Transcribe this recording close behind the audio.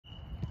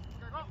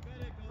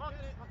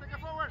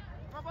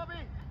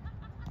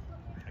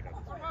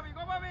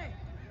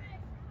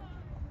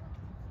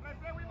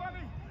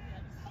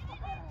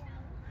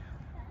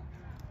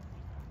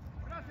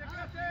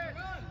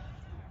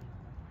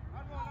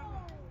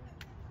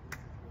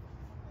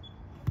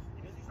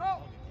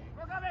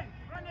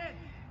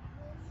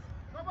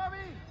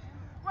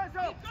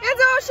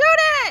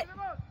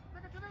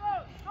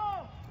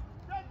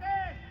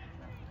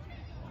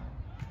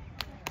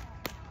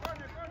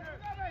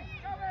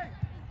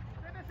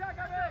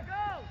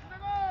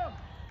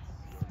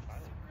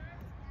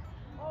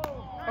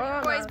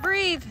guys.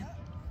 Breathe.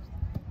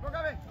 Go,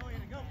 Gabi.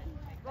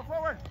 Go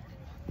forward.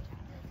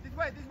 This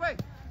way.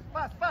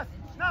 Pass.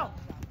 Now.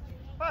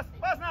 Pass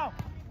now.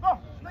 Go.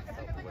 Take it.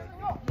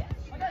 Go.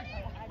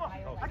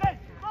 Again.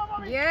 Go,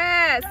 Bobby.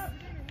 Yes.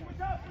 Push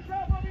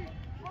up, Bobby.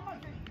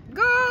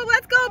 Go.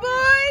 Let's go,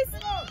 boys.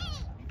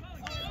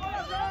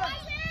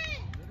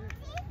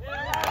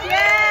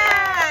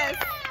 Yes.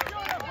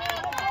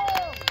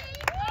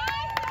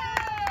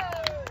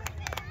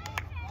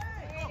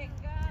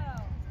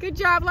 Good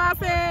job,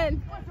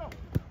 Lawson.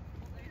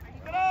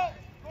 Get out.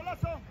 Go,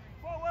 Lawson.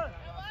 Forward.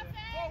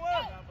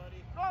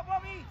 Go,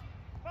 Bobby.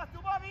 Pass to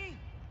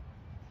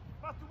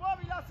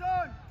Bobby,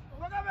 Lawson.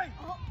 Go, Gabi.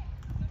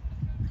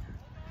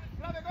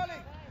 Grab it,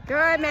 goalie.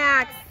 Good,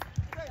 Max.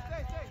 Stay.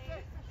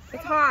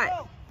 It's hot.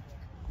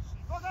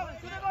 Go, Gabi.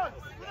 To the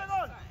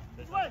goal.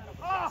 This way.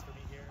 Oh.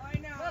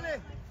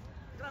 Goalie.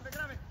 Grab it.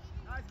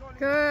 Nice goalie.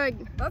 Good.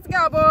 Let's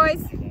go,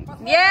 boys.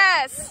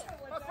 Yes.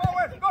 Pass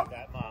forward. Go.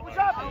 Push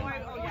up,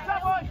 boys.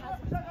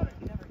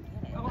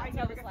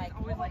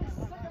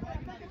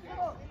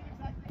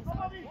 Go,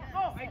 Bobby.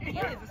 Go.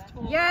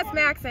 Yes,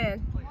 Maxon.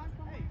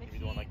 Maybe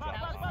the one like John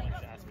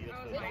asked me to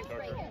the main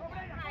charger.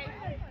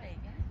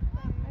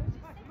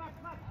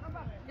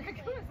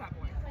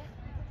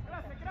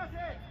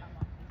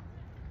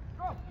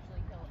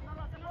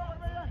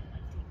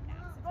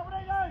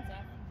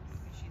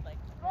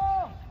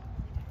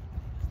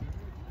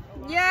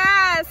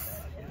 Yes.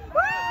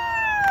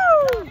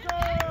 Woo!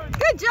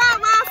 Good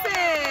job,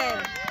 Lawson.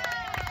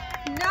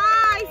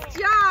 Nice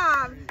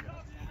job.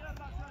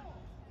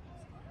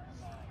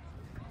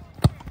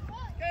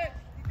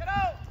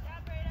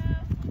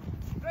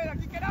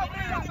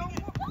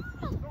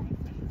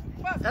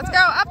 Let's go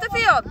up the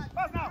field.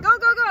 Go.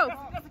 Go,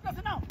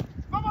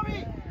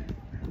 Bobby.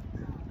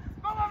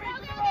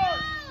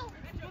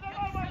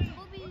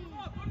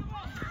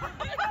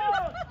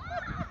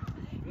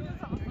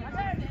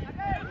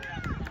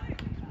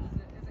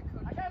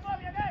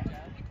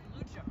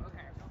 Lucho,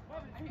 okay. A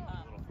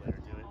little flair to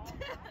it.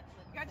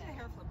 You got to do the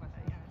hair flip with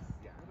it, yes.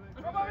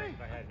 Yeah. Go, Bobby.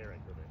 If I had hair, I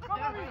could have. Go,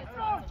 Bobby.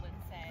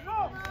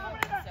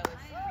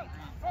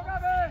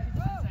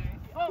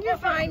 You're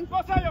fine.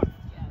 Go, Zion.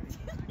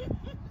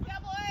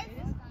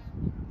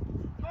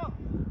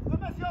 Go,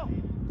 Messi.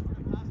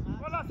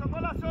 Go,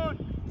 Lawson.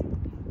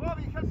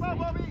 Bobby, help out,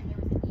 Bobby.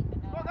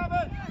 Go,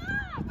 Gabi.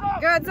 Stop.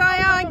 Good,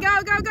 Zion. Go.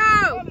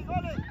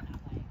 Goalie.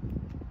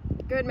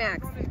 Good, Max.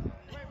 Wait.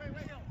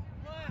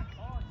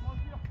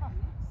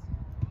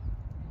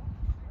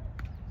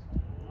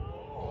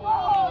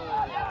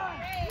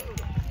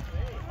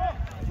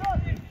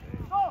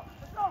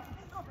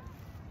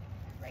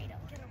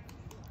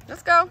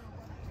 Let's go.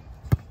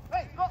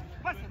 Hey, go.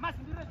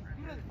 Maxi, be ready.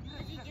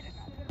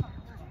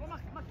 Go,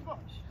 Maxi, go.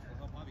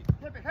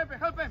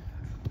 Help him.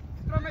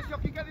 Throw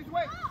Messi, kick it this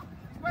way.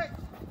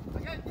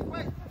 Again, this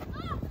way.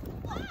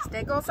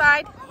 Stay goal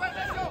side. Go,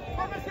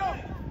 Messi.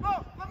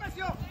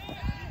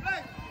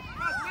 Play.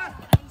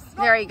 Pass.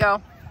 There you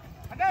go.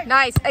 Again.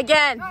 Nice.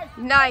 Again.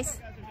 Nice.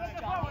 Take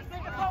it forward.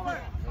 Take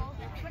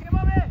it,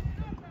 Bobby.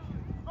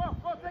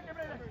 Go, take it,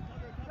 brother.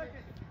 Take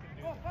it.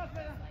 Go, pass,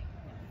 brother.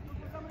 Look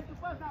for somebody to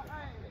pass now.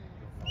 Hey.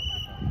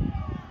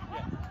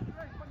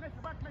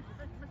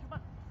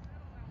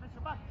 Messi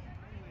back.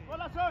 Go,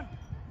 Lawson.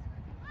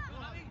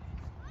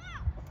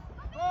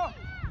 Go.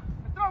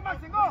 Strong,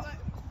 Maxi, go.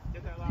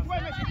 This way,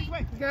 Messi, this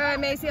way. Good,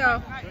 Maceo.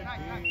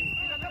 Nice.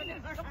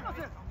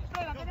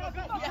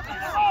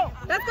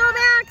 Let's go,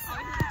 Max.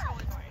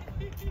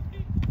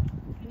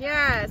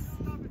 Yes.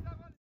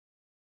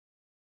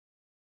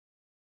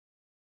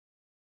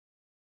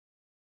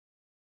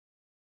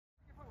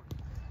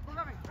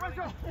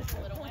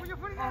 When you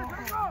put it in, let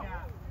it go.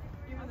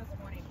 Even this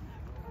morning.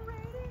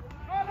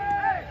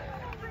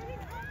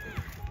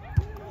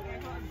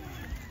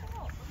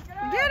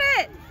 Get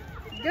it.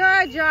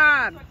 Good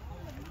job.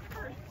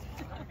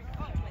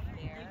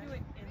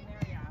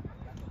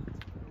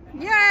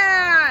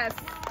 Yes.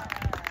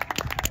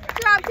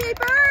 Good job,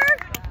 keeper.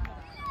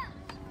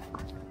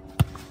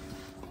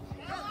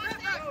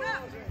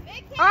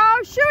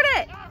 Oh, shoot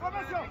it. Go,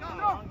 Messi.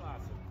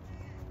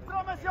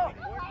 Throw, Messi.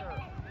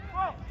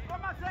 Go,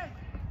 Maxi.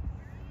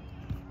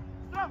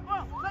 Throw,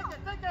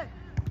 take it.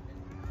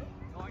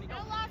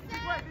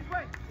 This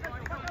way.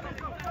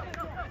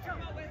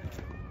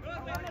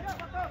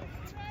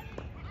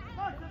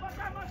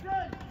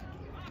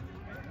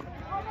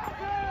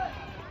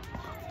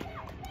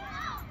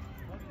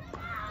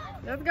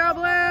 Let's go,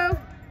 Blue.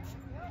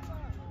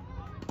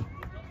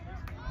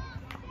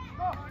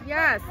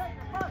 Yes.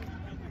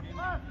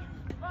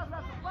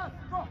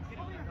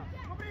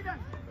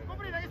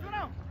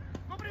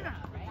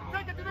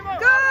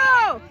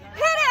 Go!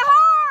 Hit it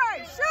hard!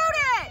 Shoot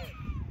it!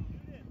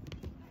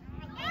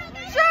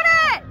 Shoot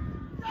it!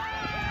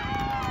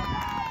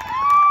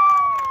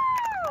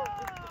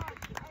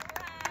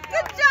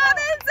 Good job,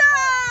 Enzo!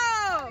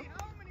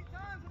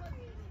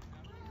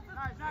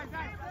 Nice.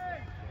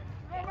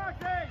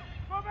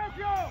 Go,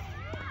 Maxi.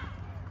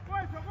 Go,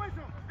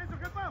 Messi. Eso,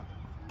 help out.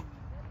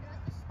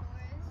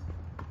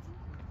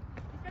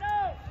 Get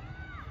out.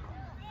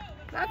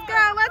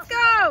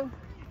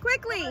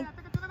 quickly.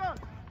 Take it to the goal.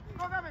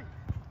 Go, Gabby.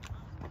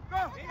 Go,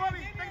 Bobby.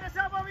 Take the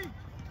shot, Bobby.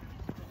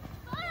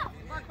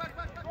 Back.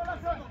 Go,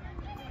 Lucho.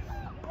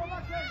 Go,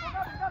 back,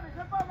 go, Gabby.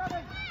 Help out,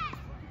 Gabby.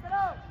 Keep it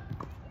out.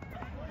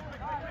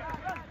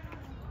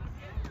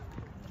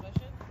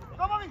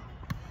 Go, Bobby.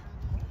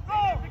 Go.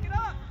 Pick it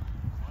up.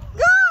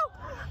 Go!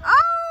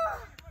 Oh!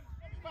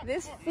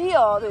 This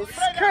field is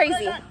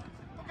crazy.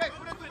 Okay,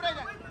 put it to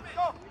Brayden.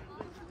 Go.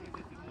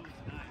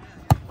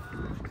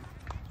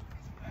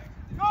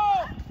 Go.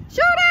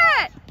 Shoot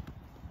it!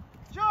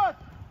 Shoot.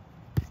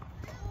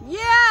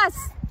 Yes!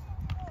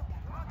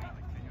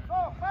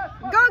 Go,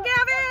 fast. Go,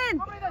 Gavin!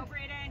 Go, Brayden.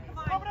 Brayden, come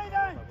Go, on.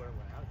 Brayden.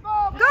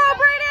 Go,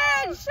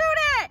 Brayden! Shoot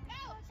it!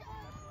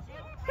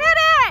 Hit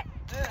it!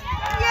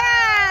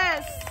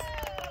 Yes!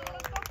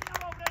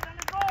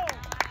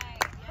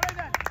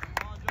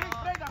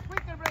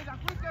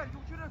 Quicker. You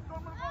should have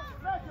come.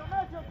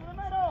 Lucho, to the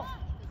middle.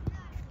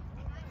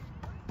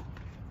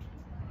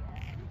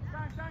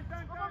 Time.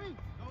 Go, Bobby.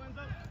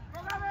 Go,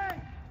 Gavin.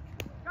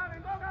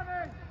 Go,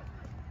 Gavin.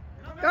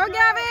 Go,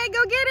 Gavin!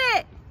 Go get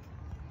it!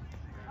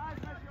 Nice,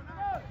 Messi, on the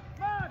ball.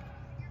 Man.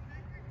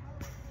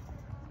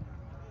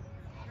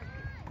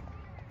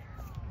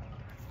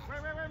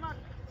 Wait, Max.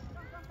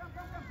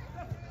 Come.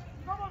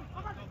 Go, Bobby.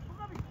 Go,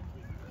 Gavin.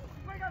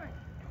 This way, Gavin.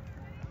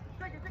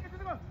 Take it to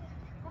the goal.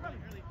 Go, Gavin.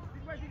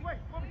 This way.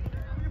 Bobby.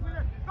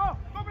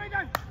 Go,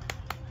 Brayden.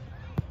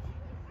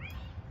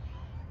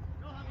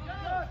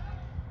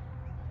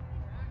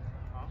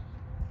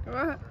 Come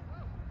on.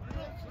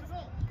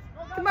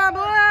 Come on,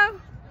 Blue!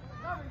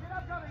 Gavin, get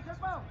up, Gavin.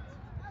 Help out.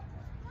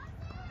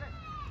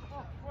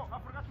 Oh, I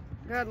forgot to.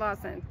 Good,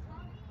 Lawson.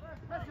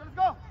 Messi, let's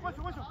go.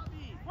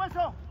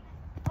 Whistle.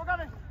 Go,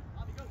 Gavin.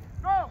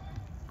 Go.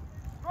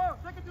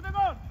 Take it to the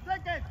goal.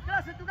 Take it.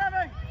 Cross it to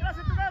Gavin.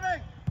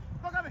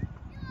 Go, Gavin.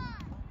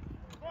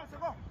 Go,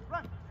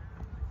 run.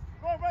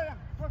 Go, Brayden.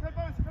 Go, help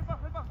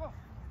out.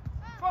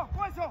 Go,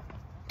 Whistle.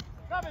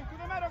 Gavin, to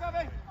the middle,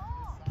 Gavin.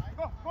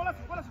 Go,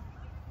 Lasso.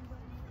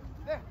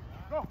 There,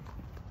 go.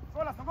 Go,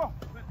 Lasso, go.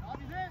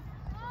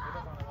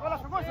 Go,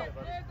 Lasso, Whistle.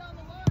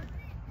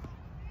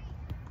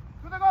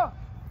 To the goal.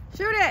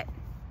 Shoot it!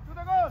 To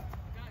the goal.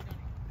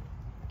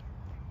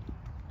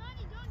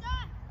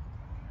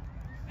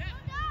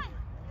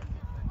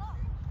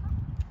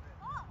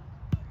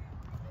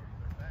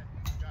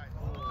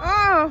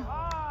 Oh!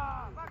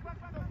 Back.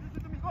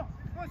 Listen to me. Go.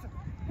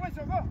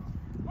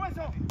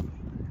 Whistle.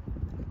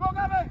 Go,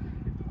 Gavin.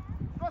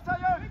 Go,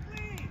 Zion.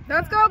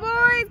 Let's go,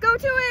 boys! Go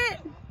to it!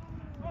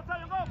 Go,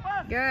 Zion. Go,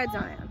 pass. Good,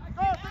 Zion.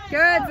 Go, take it.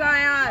 Good,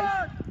 Zion.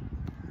 Back.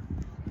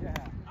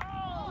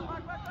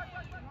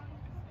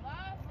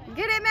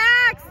 Get it,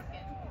 Max!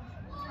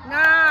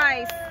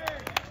 Nice!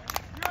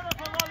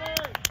 Beautiful,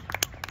 Ollie.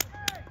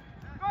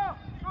 Go,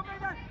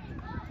 Brayden.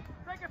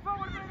 Take it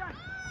forward, Brayden.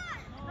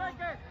 Take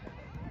it.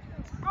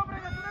 Go,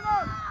 Brayden, to the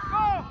goal.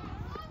 Go.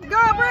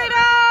 Go,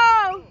 Brito!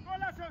 Go,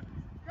 Lasso.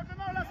 Help him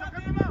out, Lasso.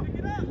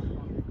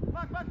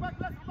 Back, Lasso, back.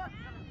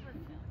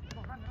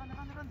 Go, run.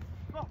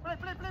 Go, play.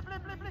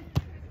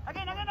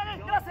 Again.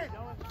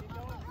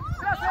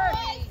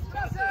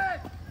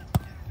 Gracias.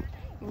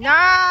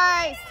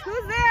 Nice!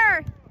 Who's there?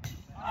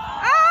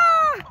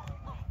 Ah!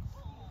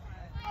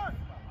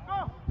 Go.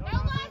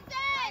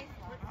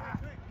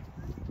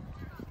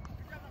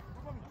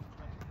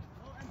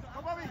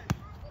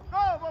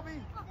 Go, Bobby.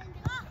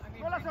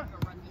 Go, Lasso.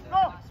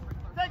 Go.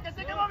 Take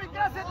it, Bobby.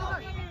 Gracias.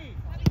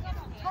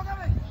 Go,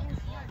 Gavin.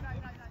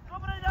 Go,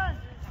 Brayden.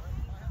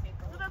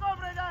 To the goal,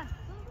 Brayden.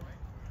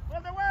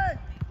 All the way.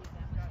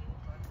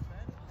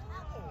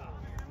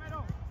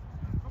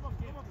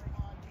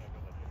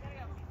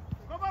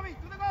 Go, Bobby. To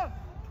the goal.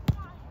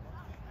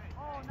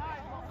 Oh,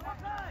 nice.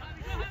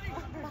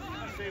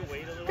 Say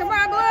wait a little. Come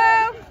on,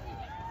 Blue!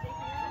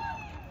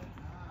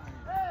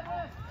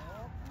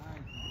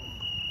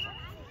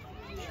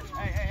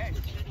 Hey.